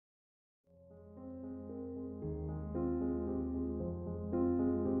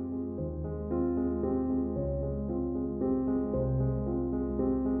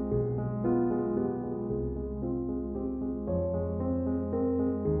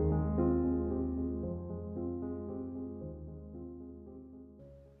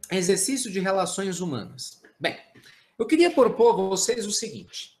Exercício de relações humanas. Bem, eu queria propor a vocês o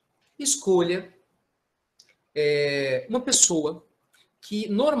seguinte. Escolha uma pessoa que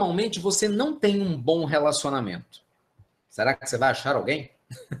normalmente você não tem um bom relacionamento. Será que você vai achar alguém?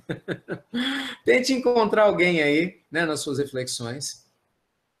 Tente encontrar alguém aí, né, nas suas reflexões,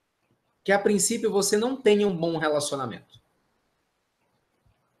 que a princípio você não tenha um bom relacionamento.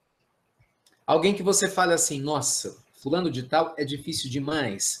 Alguém que você fale assim, nossa, fulano de tal é difícil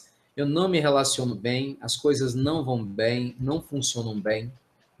demais, eu não me relaciono bem, as coisas não vão bem, não funcionam bem,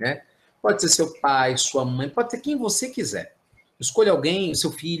 né? Pode ser seu pai, sua mãe, pode ser quem você quiser. Escolha alguém,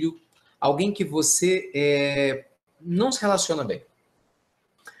 seu filho, alguém que você não se relaciona bem.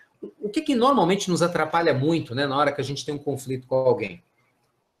 O que normalmente nos atrapalha muito, né, na hora que a gente tem um conflito com alguém?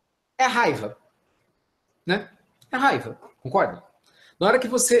 É a raiva, né? É a raiva, concorda? Na hora que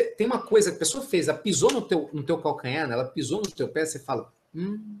você tem uma coisa que a pessoa fez, ela pisou no teu calcanhar, né? Ela pisou no teu pé, você fala,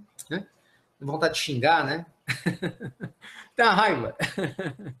 né? Vontade de xingar, né? Tem a raiva.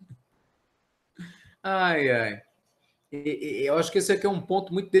 Ai, ai. Eu acho que esse aqui é um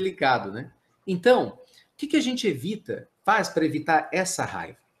ponto muito delicado, né? Então, o que a gente faz para evitar essa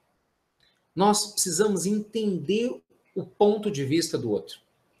raiva? Nós precisamos entender o ponto de vista do outro.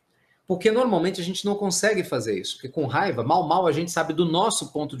 Porque normalmente a gente não consegue fazer isso. Porque com raiva, mal a gente sabe do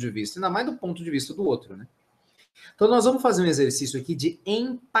nosso ponto de vista, ainda mais do ponto de vista do outro, né? Então nós vamos fazer um exercício aqui de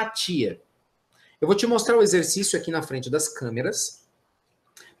empatia. Eu vou te mostrar o exercício aqui na frente das câmeras,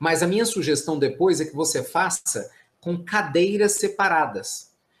 mas a minha sugestão depois é que você faça com cadeiras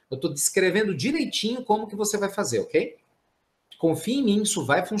separadas. Eu estou descrevendo direitinho como que você vai fazer, ok? Confie em mim, isso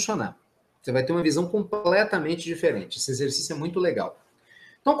vai funcionar. Você vai ter uma visão completamente diferente. Esse exercício é muito legal.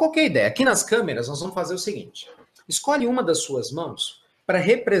 Então, qual que é a ideia? Aqui nas câmeras, nós vamos fazer o seguinte. Escolhe uma das suas mãos para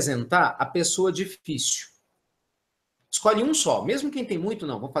representar a pessoa difícil. Escolhe um só. Mesmo quem tem muito,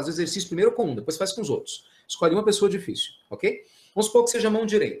 não. Vamos fazer o exercício primeiro com um, depois faz com os outros. Escolhe uma pessoa difícil, ok? Vamos supor que seja a mão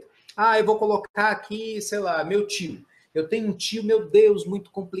direita. Ah, eu vou colocar aqui, sei lá, meu tio. Eu tenho um tio, meu Deus,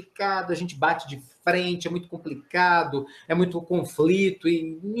 muito complicado, a gente bate de frente, é muito complicado, é muito conflito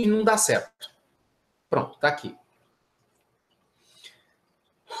e não dá certo. Pronto, tá aqui.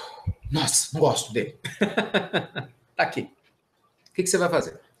 Nossa, não gosto dele. Tá aqui. O que você vai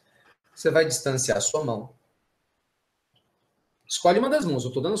fazer? Você vai distanciar a sua mão. Escolhe uma das mãos. Eu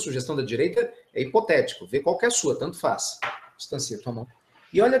estou dando a sugestão da direita, é hipotético. Vê qual que é a sua, tanto faz. Distancia a tua mão.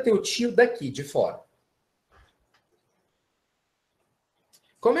 E olha teu tio daqui, de fora.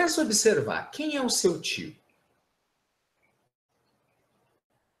 Começa a observar. Quem é o seu tio?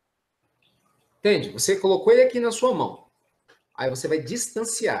 Entende? Você colocou ele aqui na sua mão. Aí você vai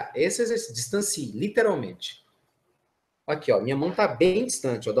distanciar. Esse exercício, distancie, literalmente. Aqui, ó. Minha mão tá bem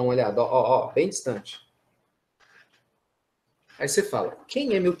distante. Ó, dá uma olhada. Ó, bem distante. Aí você fala,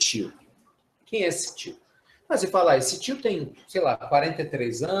 quem é meu tio? Quem é esse tio? Mas você fala, esse tio tem, sei lá,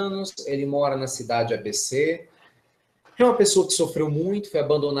 43 anos, ele mora na cidade ABC, é uma pessoa que sofreu muito, foi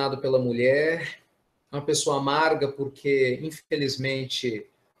abandonado pela mulher, é uma pessoa amarga porque, infelizmente,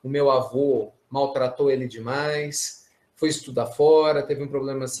 o meu avô maltratou ele demais, foi estudar fora, teve um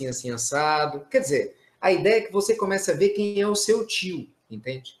problema assim, assim, assado. Quer dizer, a ideia é que você comece a ver quem é o seu tio,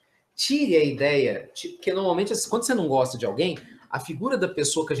 entende? Tire a ideia, porque normalmente, quando você não gosta de alguém, a figura da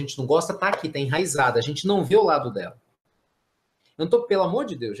pessoa que a gente não gosta tá aqui, tá enraizada, a gente não vê o lado dela. Eu não tô, pelo amor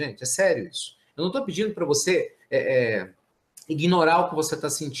de Deus, gente, é sério isso. Eu não tô pedindo para você ignorar o que você está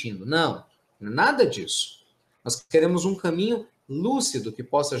sentindo. Não, nada disso. Nós queremos um caminho lúcido que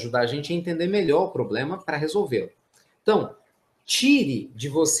possa ajudar a gente a entender melhor o problema para resolvê-lo. Então, tire de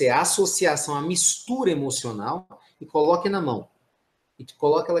você a associação, a mistura emocional e coloque na mão. E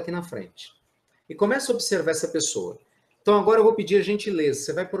coloque ela aqui na frente. E comece a observar essa pessoa. Então, agora eu vou pedir a gentileza.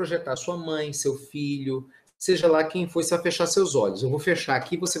 Você vai projetar sua mãe, seu filho, seja lá quem for, você vai fechar seus olhos. Eu vou fechar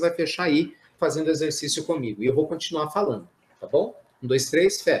aqui, você vai fechar aí, fazendo exercício comigo. E eu vou continuar falando, tá bom? 1, 2,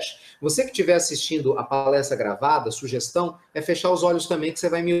 3, fecha. Você que estiver assistindo a palestra gravada, a sugestão é fechar os olhos também, que você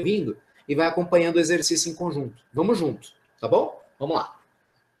vai me ouvindo e vai acompanhando o exercício em conjunto. Vamos junto, tá bom? Vamos lá.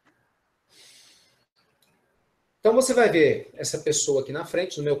 Então, você vai ver essa pessoa aqui na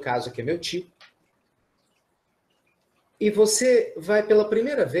frente, no meu caso aqui é meu tio, e você vai, pela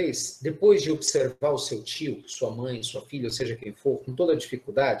primeira vez, depois de observar o seu tio, sua mãe, sua filha, ou seja quem for, com toda a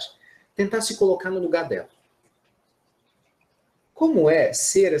dificuldade, tentar se colocar no lugar dela. Como é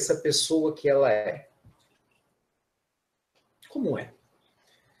ser essa pessoa que ela é? Como é?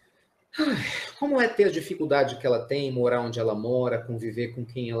 Como é ter a dificuldade que ela tem, morar onde ela mora, conviver com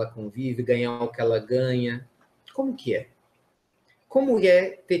quem ela convive, ganhar o que ela ganha? Como que é? Como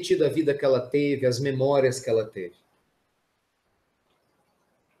é ter tido a vida que ela teve, as memórias que ela teve?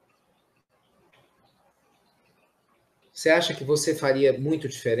 Você acha que você faria muito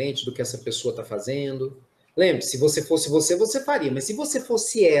diferente do que essa pessoa está fazendo? Lembre-se, se você fosse você, você faria. Mas se você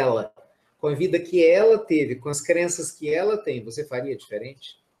fosse ela, com a vida que ela teve, com as crenças que ela tem, você faria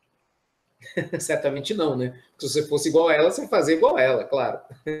diferente? Certamente não, né? Porque se você fosse igual a ela, você fazer igual a ela, claro.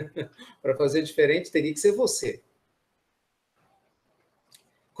 Para fazer diferente, teria que ser você.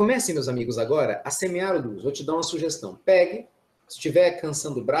 Comecem, meus amigos, agora a semear luz. Vou te dar uma sugestão. Pegue, se estiver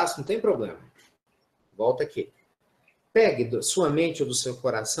cansando o braço, não tem problema. Volta aqui. Pegue da sua mente ou do seu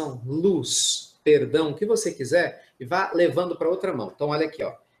coração luz, perdão, o que você quiser, e vá levando para outra mão. Então, olha aqui,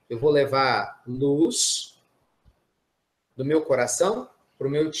 ó. Eu vou levar luz do meu coração para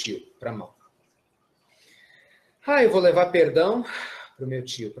o meu tio, para a mão. Eu vou levar perdão para o meu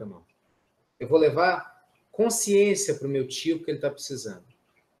tio, para a mão. Eu vou levar consciência para o meu tio, porque ele está precisando.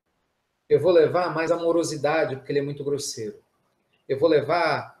 Eu vou levar mais amorosidade, porque ele é muito grosseiro. Eu vou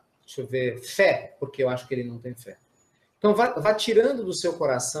levar, deixa eu ver, fé, porque eu acho que ele não tem fé. Então, vá tirando do seu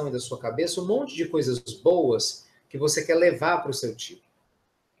coração e da sua cabeça um monte de coisas boas que você quer levar para o seu tio.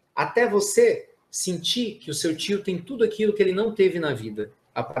 Até você sentir que o seu tio tem tudo aquilo que ele não teve na vida,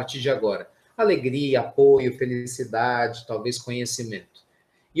 a partir de agora. Alegria, apoio, felicidade, talvez conhecimento.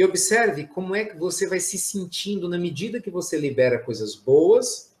 E observe como é que você vai se sentindo na medida que você libera coisas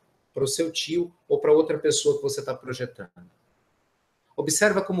boas para o seu tio ou para outra pessoa que você está projetando.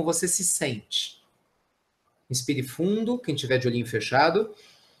 Observa como você se sente. Inspire fundo, quem tiver de olhinho fechado,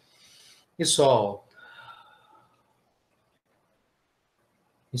 e solta.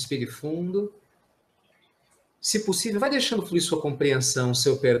 Inspire fundo. Se possível, vai deixando fluir sua compreensão,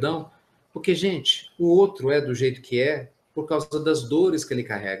 seu perdão, porque, gente, o outro é do jeito que é por causa das dores que ele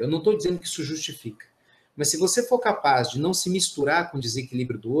carrega. Eu não estou dizendo que isso justifica. Mas se você for capaz de não se misturar com o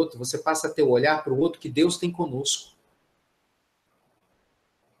desequilíbrio do outro, você passa a ter o olhar para o outro que Deus tem conosco.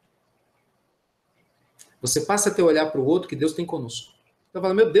 Você passa a ter o olhar para o outro que Deus tem conosco. Então,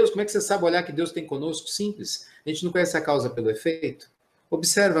 fala, meu Deus, como é que você sabe olhar que Deus tem conosco? Simples. A gente não conhece a causa pelo efeito.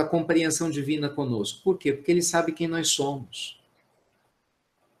 Observa a compreensão divina conosco. Por quê? Porque ele sabe quem nós somos.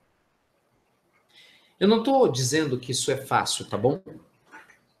 Eu não estou dizendo que isso é fácil, tá bom?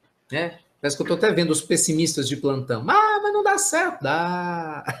 Parece que eu estou até vendo os pessimistas de plantão. Mas não dá certo.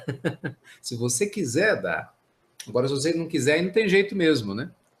 Dá. Se você quiser, dá. Agora, se você não quiser, aí não tem jeito mesmo,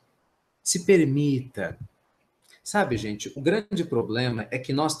 né? Se permita. Sabe, gente, o grande problema é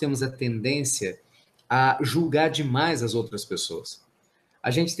que nós temos a tendência a julgar demais as outras pessoas.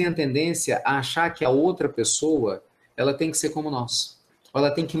 A gente tem a tendência a achar que a outra pessoa, ela tem que ser como nós. Ela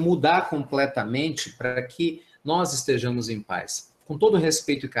tem que mudar completamente para que nós estejamos em paz. Com todo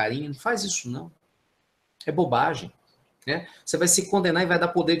respeito e carinho, não faz isso não. É bobagem. Né? Você vai se condenar e vai dar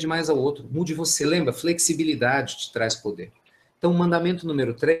poder demais ao outro. Mude você. Lembra? Flexibilidade te traz poder. Então, o mandamento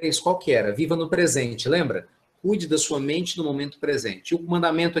número 3, qual que era? Viva no presente, lembra? Cuide da sua mente no momento presente. E o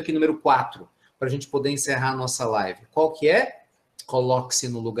mandamento aqui número 4, para a gente poder encerrar a nossa live. Qual que é? Coloque-se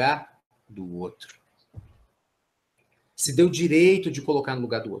no lugar do outro. Se dê o direito de colocar no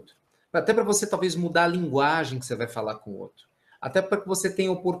lugar do outro. Até para você talvez mudar a linguagem que você vai falar com o outro. Até para que você tenha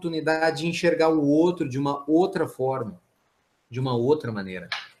a oportunidade de enxergar o outro de uma outra forma, de uma outra maneira.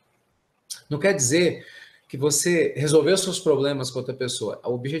 Não quer dizer que você resolveu seus problemas com outra pessoa.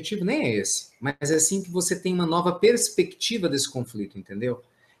 O objetivo nem é esse, mas é sim que você tem uma nova perspectiva desse conflito, entendeu?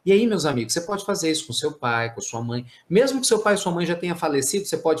 E aí, meus amigos, você pode fazer isso com seu pai, com sua mãe. Mesmo que seu pai e sua mãe já tenham falecido,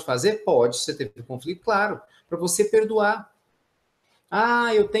 você pode fazer? Pode, você teve conflito, claro, para você perdoar.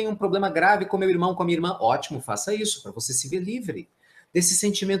 Eu tenho um problema grave com meu irmão, com a minha irmã. Ótimo, faça isso, para você se ver livre desse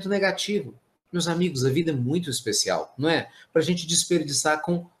sentimento negativo. Meus amigos, a vida é muito especial, não é? Para a gente desperdiçar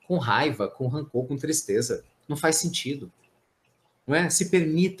com raiva, com rancor, com tristeza. Não faz sentido. Não é? Se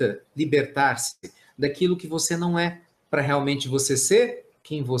permita libertar-se daquilo que você não é, para realmente você ser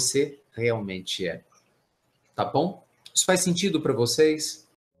quem você realmente é. Tá bom? Isso faz sentido para vocês?